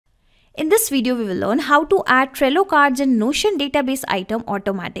In this video, we will learn how to add Trello cards in Notion database item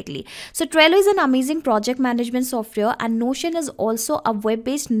automatically. So Trello is an amazing project management software, and Notion is also a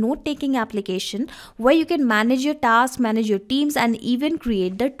web-based note-taking application where you can manage your tasks, manage your teams, and even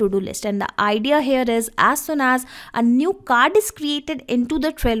create the to-do list. And the idea here is, as soon as a new card is created into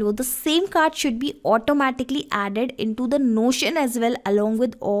the Trello, the same card should be automatically added into the Notion as well, along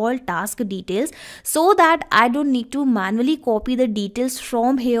with all task details, so that I don't need to manually copy the details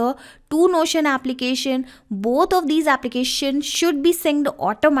from here to Notion application. Both of these applications should be synced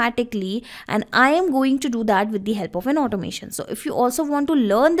automatically, and I am going to do that with the help of an automation. So if you also want to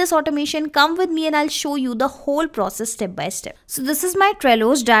learn this automation, come with me and I'll show you the whole process step by step. So this is my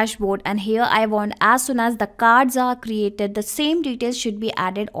Trello's dashboard, and here I want, as soon as the cards are created, the same details should be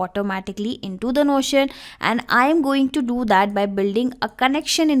added automatically into the Notion, and I am going to do that by building a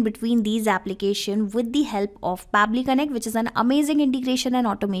connection in between these applications with the help of Pabbly Connect, which is an amazing integration and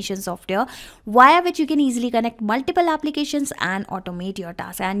automation software via which you can easily connect multiple applications and automate your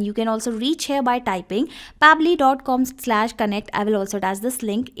tasks. And you can also reach here by typing pabbly.com/connect. I will also attach this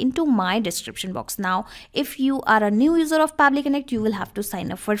link into my description box. Now, if you are a new user of Pabbly Connect, you will have to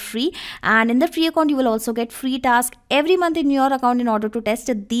sign up for free, and in the free account you will also get free tasks every month in your account in order to test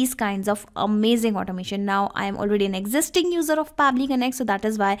these kinds of amazing automation. Now, I am already an existing user of Pabbly Connect, so that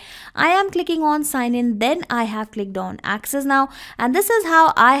is why I am clicking on sign in. Then I have clicked on access now, and this is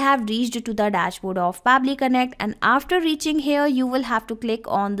how I have reached to the dashboard of Pabbly Connect. And after reaching here, you will have to click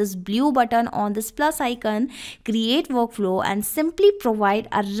on this blue button on this plus icon, create workflow, and simply provide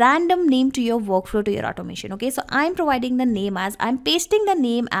a random name to your workflow, to your automation. Okay, so I'm providing the name as, I'm pasting the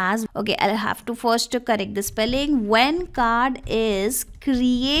name as, okay, I'll have to first correct the spelling. When card is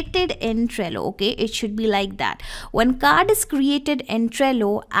created in Trello, okay, it should be like that. When card is created in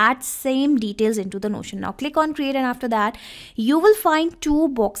Trello, add same details into the Notion. Now click on create, and after that you will find two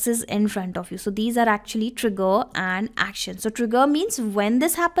boxes in front of you. So these are actually trigger and action. So trigger means when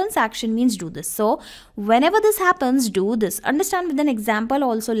this happens, action means do this. So whenever this happens, do this. Understand with an example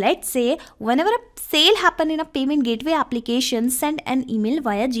also. Let's say whenever a sale happen in a payment gateway application, send an email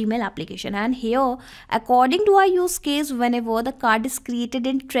via Gmail application. And here, according to our use case, whenever the card is created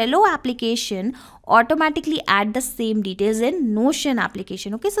in Trello application, automatically add the same details in Notion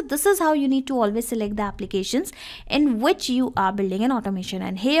application. Okay, so this is how you need to always select the applications in which you are building an automation.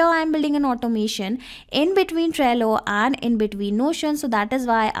 And here I am building an automation in between Trello and in between Notion. So that is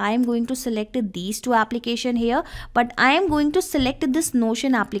why I am going to select these two applications here, but I am going to select this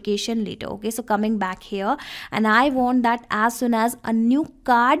Notion application later. Okay, so coming back here, and I want that as soon as a new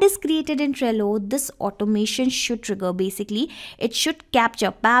card is created in Trello, this automation should trigger. Basically, it should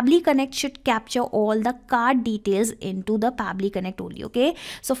capture, Pabbly Connect should capture all the card details into the Pabbly Connect only. Okay,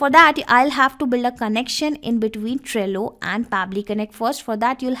 so for that I'll have to build a connection in between Trello and Pabbly Connect first. For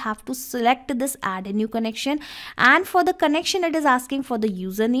that you'll have to select this add a new connection, and for the connection it is asking for the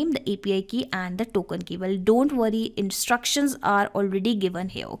username, the API key, and the token key. Well, don't worry, instructions are already given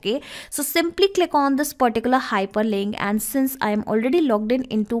here. Okay, so simply click on this particular hyperlink, and since I am already logged in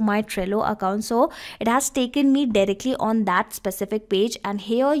into my Trello account, so it has taken me directly on that specific page, and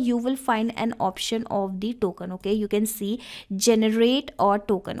here you will find an option of the token. Okay, you can see generate or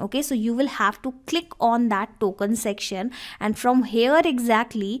token. Okay, so you will have to click on that token section, and from here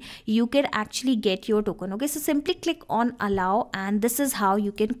exactly you can actually get your token. Okay, so simply click on allow, and this is how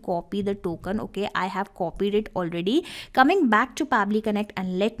you can copy the token. Okay, I have copied it already. Coming back to Pabbly Connect,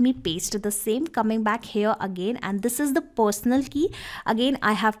 and let me paste the same. Coming back here again, and this is the personal key. Again,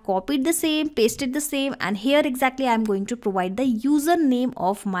 I have copied the same, pasted the same, and here exactly I am going to provide the username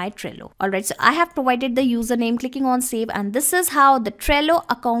of my Trello. Alright, so I have provided the username, clicking on save, and this is how the Trello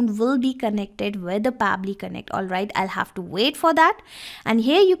account will be connected with the Pabbly Connect. Alright, I'll have to wait for that, and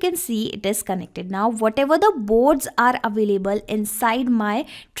here you can see it is connected. Now whatever the boards are available inside my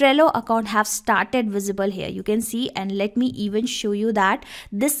Trello account have started visible here, you can see. And let me even show you that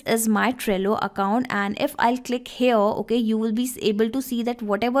this is my Trello account, and if I'll click here, okay, you will be able to see that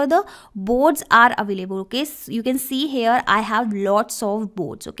whatever the boards are available. Okay, so you can see here I have lots of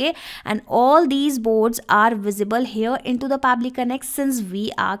boards. Okay, and all these boards are visible here into the Pabbly Connect since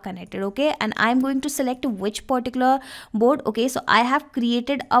we are connected. Okay, and I'm going to select which particular board. Okay, so I have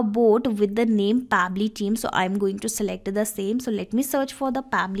created a board with the name Pabbly team, so I'm going to select the same. So let me search for the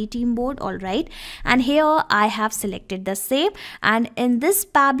Pabbly team board. All right, and here I have selected the same, and in this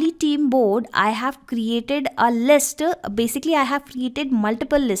Pabbly team board I have created a list. Basically I have created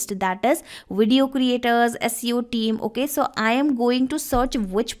multiple lists, that is video creators, SEO team. Okay, so I am going to search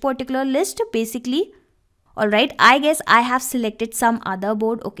which particular list. Basically All right, I guess I have selected some other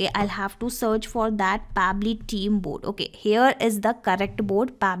board. Okay, I'll have to search for that Pabbly team board. Okay, here is the correct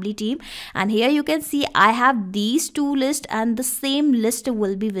board, Pabbly team, and here you can see I have these two lists and the same list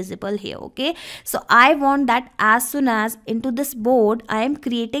will be visible here. Okay, so I want that as soon as into this board I am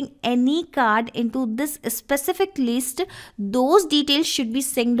creating any card into this specific list, those details should be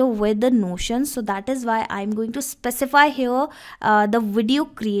synced with the Notion. So that is why I'm going to specify here the video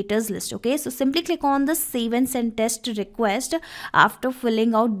creators list. Okay, so simply click on the save and send test request after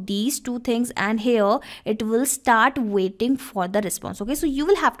filling out these two things, and here it will start waiting for the response. Okay, so you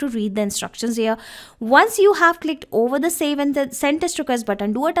will have to read the instructions here. Once you have clicked over the save and send test request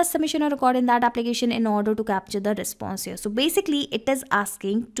button, do a test submission or record in that application in order to capture the response here. So basically it is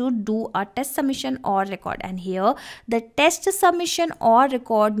asking to do a test submission or record, and here the test submission or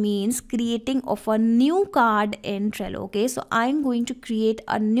record means creating of a new card in Trello. Okay, so I'm going to create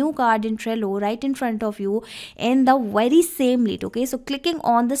a new card in Trello right in front of you in the very same list. Okay, so clicking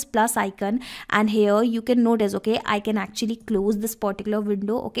on this plus icon, and here you can notice, okay, I can actually close this particular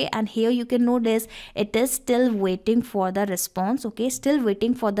window. Okay, and here you can notice it is still waiting for the response. Okay, still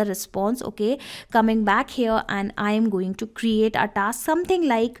waiting for the response. Okay, coming back here, and I am going to create a task, something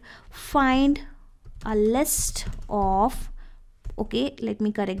like find a list of, okay, let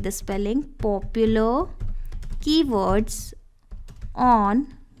me correct the spelling, popular keywords on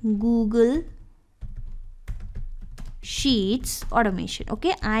Google Sheets automation.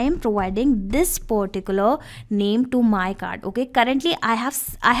 Okay, I am providing this particular name to my card. Okay, currently I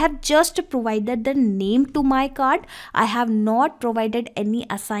have just provided the name to my card. I have not provided any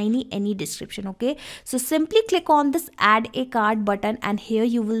assignee, any description. Okay, so simply click on this add a card button, and here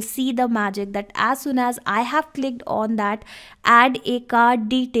you will see the magic that as soon as I have clicked on that add a card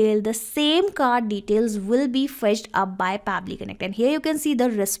detail, the same card details will be fetched up by Pabbly Connect, and here you can see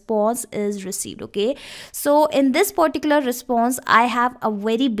the response is received. Okay, so in this particular response I have a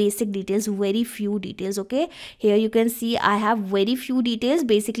very basic details, very few details. Okay, here you can see I have very few details.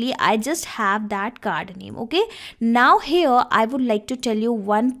 Basically I just have that card name. Okay, now here I would like to tell you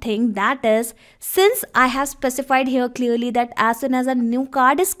one thing, that is, since I have specified here clearly that as soon as a new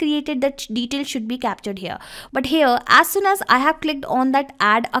card is created, that detail should be captured here, but here as soon as I have clicked on that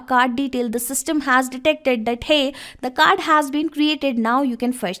add a card detail, the system has detected that hey, the card has been created, now you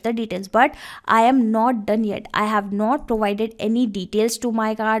can fetch the details. But I am not done yet. I have not provided any details to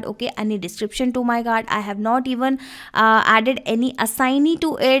my card. Okay, any description to my card. I have not even added any assignee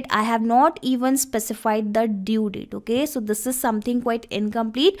to it. I have not even specified the due date. Okay, so this is something quite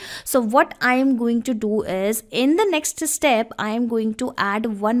incomplete. So what I am going to do is, in the next step I am going to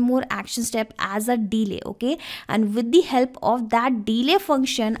add one more action step as a delay. Okay, and with the help of that delay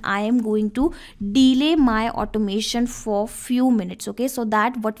function I am going to delay my automation for few minutes. Okay, so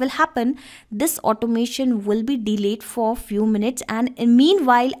that what will happen, this automation will be delayed for few minutes, and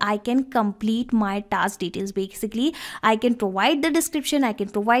meanwhile I can complete my task details. Basically I can provide the description, I can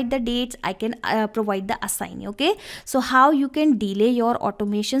provide the dates, I can provide the assignee. Okay, so how you can delay your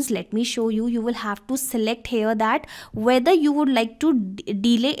automations, let me show you. You will have to select here that whether you would like to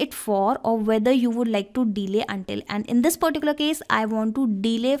delay it for, or whether you would like to delay until, and in this particular case I want to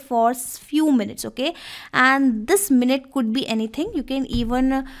delay for few minutes. Okay, and this minute could be anything. You can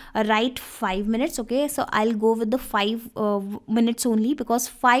even write 5 minutes. Okay, so I'll go with the 5 minutes only, because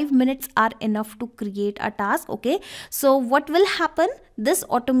 5 minutes are enough to create a task. Okay, so what will happen, this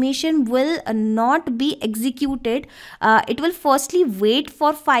automation will not be executed. It will firstly wait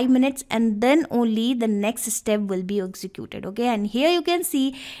for 5 minutes and then only the next step will be executed. Okay, and here you can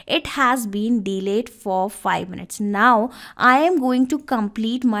see it has been delayed for 5 minutes. Now I am going to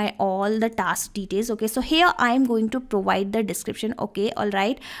complete my all the task details. Okay, so here I am going to provide the description. Okay, all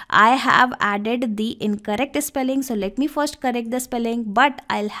right, I have added the incorrect spelling, so let me first correct the spelling, but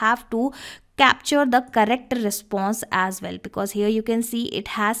I'll have to capture the correct response as well, because here you can see it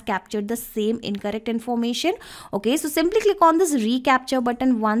has captured the same incorrect information. Okay, so simply click on this recapture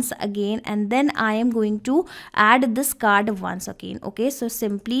button once again, and then I am going to add this card once again. Okay, so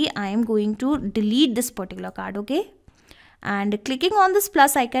simply I am going to delete this particular card. Okay, and clicking on this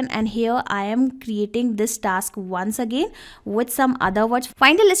plus icon, and here I am creating this task once again with some other words.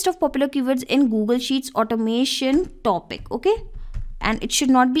 Find a list of popular keywords in Google Sheets automation topic. Okay, and it should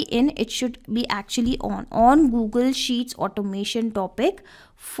not be in, it should be actually on Google Sheets automation topic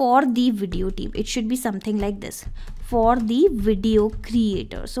for the video team. It should be something like this, for the video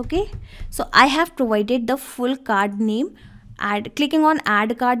creators. Okay, so I have provided the full card name clicking on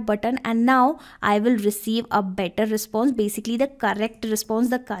add card button, and now I will receive a better response, basically the correct response,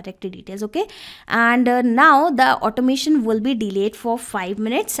 the correct details. Okay, and now the automation will be delayed for 5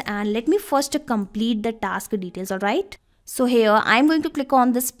 minutes, and let me first complete the task details. All right, so here I'm going to click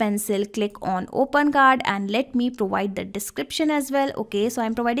on this pencil, click on open card, and let me provide the description as well. Okay, so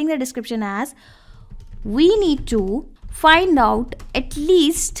I'm providing the description as we need to find out at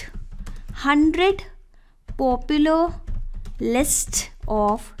least 100 popular list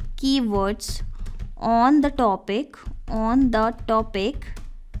of keywords on the topic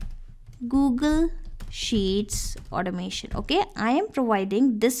Google Sheets automation. Okay, I am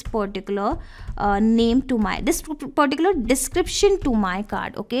providing this particular name to my particular description to my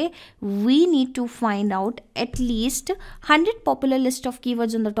card. Okay, we need to find out at least 100 popular list of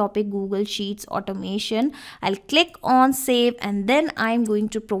keywords on the topic Google Sheets automation. I'll click on save, and then I'm going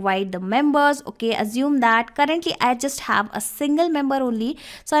to provide the members. Okay, assume that currently I just have a single member only,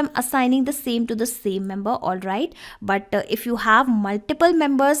 so I'm assigning the same to the same member. All right, but if you have multiple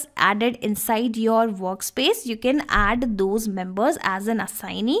members added inside your workspace, you can add those members as an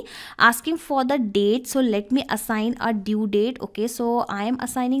assignee. Asking for the date, so let me assign a due date. Okay, so I am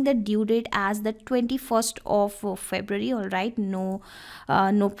assigning the due date as the 21st of February. All right, no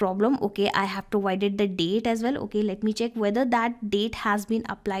problem. Okay, I have provided the date as well. Okay, let me check whether that date has been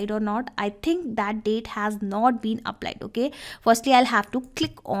applied or not. I think that date has not been applied. Okay, firstly I'll have to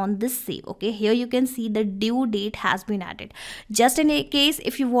click on this save. Okay, here you can see the due date has been added. Just in a case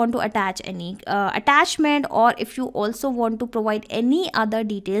if you want to attach any attachment, or if you also want to provide any other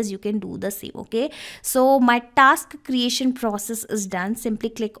details, you can do the same. Okay, so my task creation process is done. Simply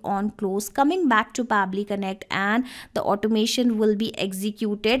click on close, coming back to Pabbly Connect, and the automation will be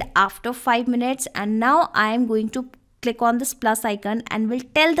executed after 5 minutes. And now I am going to click on this plus icon and will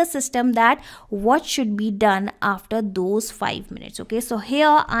tell the system that what should be done after those 5 minutes. Okay, so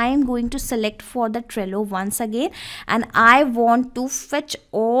here I am going to select for the Trello once again, and I want to fetch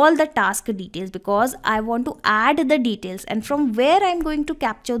all the task details because I want to add the details. And from where I'm going to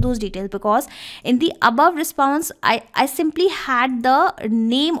capture those details, because in the above response I simply had the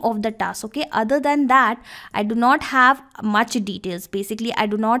name of the task. Okay, other than that I do not have much details. Basically I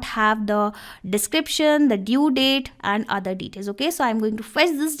do not have the description, the due date, and other details. Okay, so I'm going to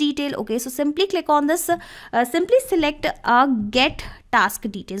fetch this detail. Okay, so simply click on this, simply select get task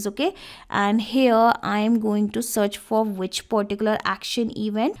details. Okay, and here I am going to search for which particular action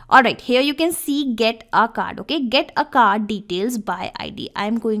event. All right, here you can see get a card. Okay, get a card details by ID. I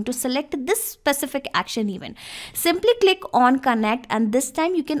am going to select this specific action event. Simply click on connect, and this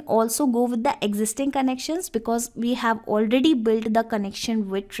time you can also go with the existing connections because we have already built the connection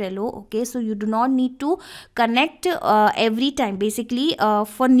with Trello. Okay, so you do not need to connect every time. Basically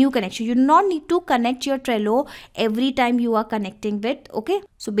for new connection you do not need to connect your Trello every time you are connecting with. Okay,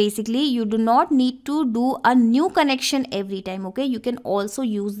 so basically you do not need to do a new connection every time. Okay, you can also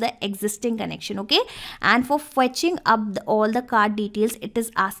use the existing connection. Okay, and for fetching up all the card details, it is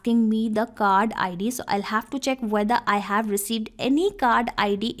asking me the card ID, so I'll have to check whether I have received any card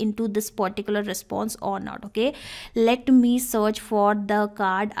ID into this particular response or not. Okay, let me search for the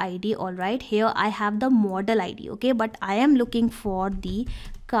card ID. All right, here I have the model ID. Okay, but I am looking for the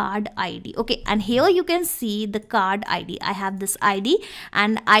card ID. Okay, and here you can see the card ID. I have this ID,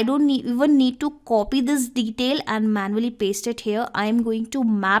 and I don't even need to copy this detail and manually paste it here. I am going to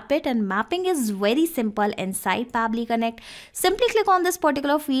map it, and mapping is very simple inside Pabbly Connect. Simply click on this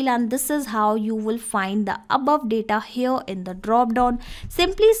particular field, and this is how you will find the above data here in the drop down.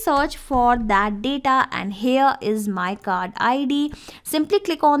 Simply search for that data, and here is my card ID. Simply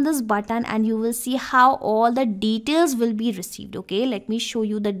click on this button and you will see how all the details will be received. Okay, let me show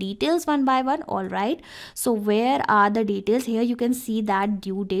you the details one by one. All right, so where are the details? Here you can see that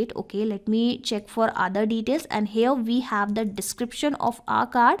due date. Okay, let me check for other details, and here we have the description of our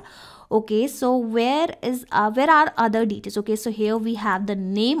card. Okay, so where are other details? Okay, so here we have the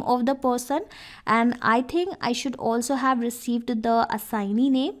name of the person, and I think I should also have received the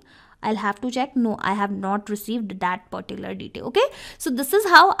assignee name. I'll have to check. No, I have not received that particular detail. Okay, so this is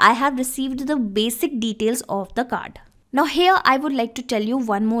how I have received the basic details of the card. Now here I would like to tell you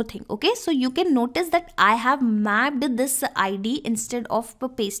one more thing. Okay, so you can notice that I have mapped this ID instead of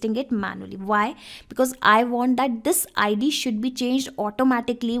pasting it manually. Why? Because I want that this ID should be changed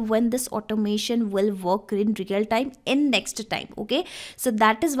automatically when this automation will work in real time in next time. Okay, so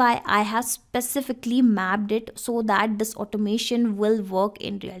that is why I have specifically mapped it so that this automation will work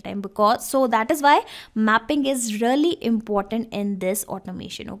in real time, because so that is why mapping is really important in this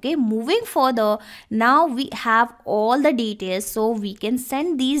automation. Okay, moving further, now we have all all the details, so we can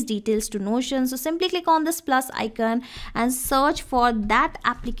send these details to Notion. So simply click on this plus icon and search for that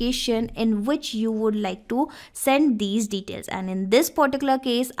application in which you would like to send these details. And in this particular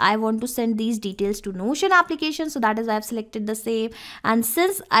case, I want to send these details to Notion application, so that is why I've selected the same. And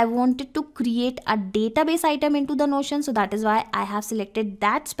since I wanted to create a database item into the Notion, so that is why I have selected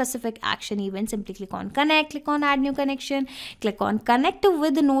that specific action event. Simply click on connect, click on add new connection, click on connect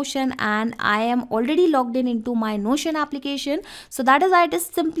with Notion, and I am already logged in into my Notion application. So that is why it is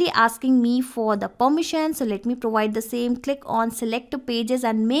simply asking me for the permission. So let me provide the same. Click on select pages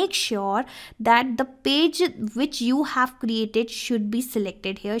and make sure that the page which you have created should be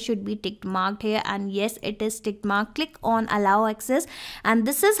selected here, should be tick marked here, and yes, it is tick marked. Click on allow access, and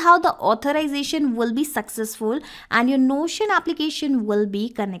this is how the authorization will be successful and your Notion application will be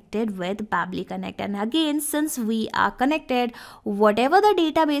connected with Pabbly Connect. And again, since we are connected, whatever the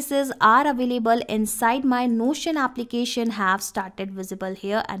databases are available inside my Notion application have started visible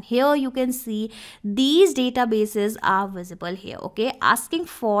here, and here you can see these databases are visible here. Okay, asking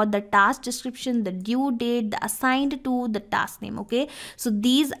for the task description, the due date, the assigned to, the task name. Okay, so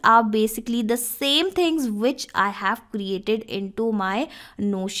these are basically the same things which I have created into my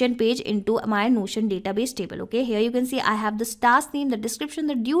Notion page, into my Notion database table. Okay, here you can see I have this task name, the description,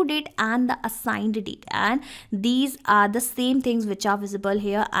 the due date, and the assigned date, and these are the same things which are visible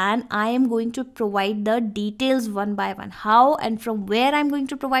here. And I am going to provide the details one by one. How and from where I'm going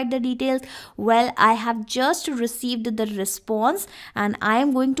to provide the details? Well, I have just received the response and I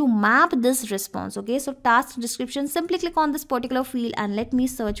am going to map this response. Okay, so task description, simply click on this particular field and let me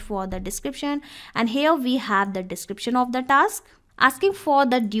search for the description, and here we have the description of the task. Asking for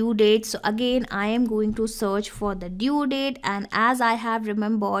the due date, so again I am going to search for the due date, and as I have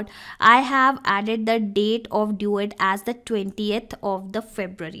remembered, I have added the date of due date as the 20th of the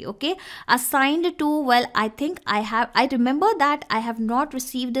February. Okay, assigned to, well, I remember that I have not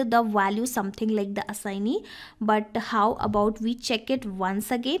received the value something like the assignee, but how about we check it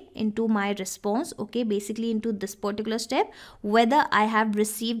once again into my response. Okay, basically into this particular step, whether I have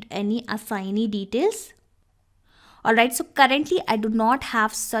received any assignee details. Alright, so currently I do not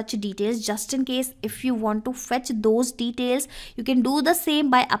have such details. Just in case if you want to fetch those details, you can do the same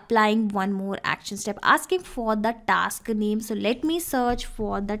by applying one more action step, asking for the task name. So let me search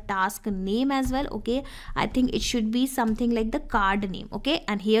for the task name as well. Okay, I think it should be something like the card name. Okay,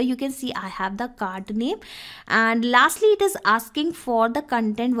 and here you can see I have the card name. And lastly, it is asking for the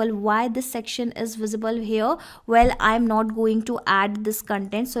content. Well, why this section is visible here? Well, I am not going to add this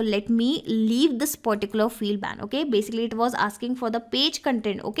content, so let me leave this particular field ban. Okay, basically it was asking for the page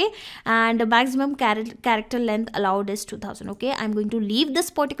content. Okay, and the maximum character length allowed is 2000. Okay, I'm going to leave this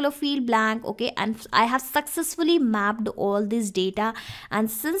particular field blank. Okay, and I have successfully mapped all this data,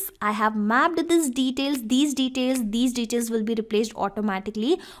 and since I have mapped these details will be replaced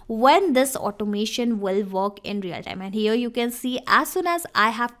automatically when this automation will work in real time. And here you can see as soon as I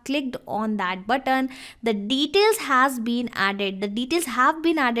have clicked on that button, the details have been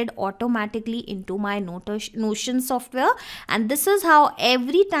added automatically into my Notion software. And this is how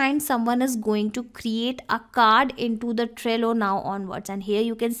every time someone is going to create a card into the Trello now onwards, and here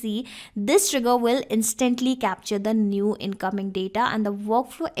you can see this trigger will instantly capture the new incoming data and the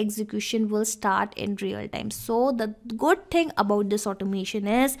workflow execution will start in real time. So the good thing about this automation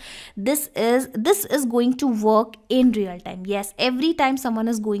is this is going to work in real time. Yes, every time someone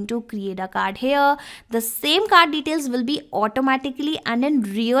is going to create a card here, the same card details will be automatically and in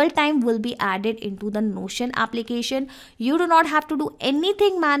real time will be added into the Notion application. You do not have to do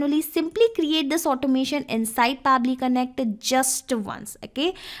anything manually. Simply create this automation inside Pabbly Connect just once.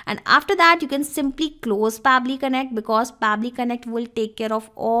 Okay, and after that you can simply close Pabbly Connect, because Pabbly Connect will take care of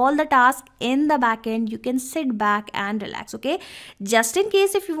all the tasks in the backend. You can sit back and relax. Okay, just in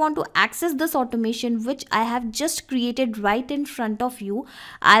case if you want to access this automation which I have just created right in front of you,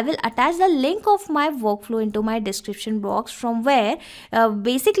 I will attach the link of my workflow into my description box, from where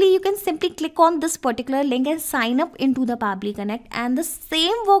basically you can simply click on this particular link and sign up into the Pabbly Connect, and the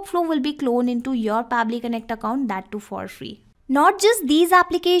same workflow will be cloned into your Pabbly Connect account, that too for free. Not just these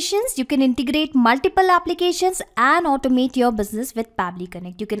applications, you can integrate multiple applications and automate your business with Pabbly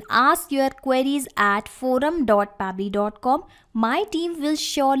Connect. You can ask your queries at forum.pabbly.com. My team will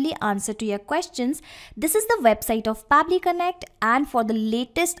surely answer to your questions. This is the website of Pabbly Connect, and for the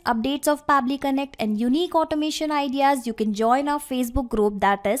latest updates of Pabbly Connect and unique automation ideas, you can join our Facebook group,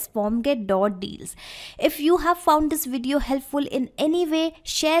 that is formget.deals. If you have found this video helpful in any way,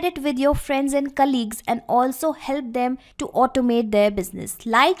 share it with your friends and colleagues and also help them to automate their business.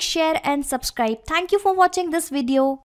 Like, share and subscribe. Thank you for watching this video.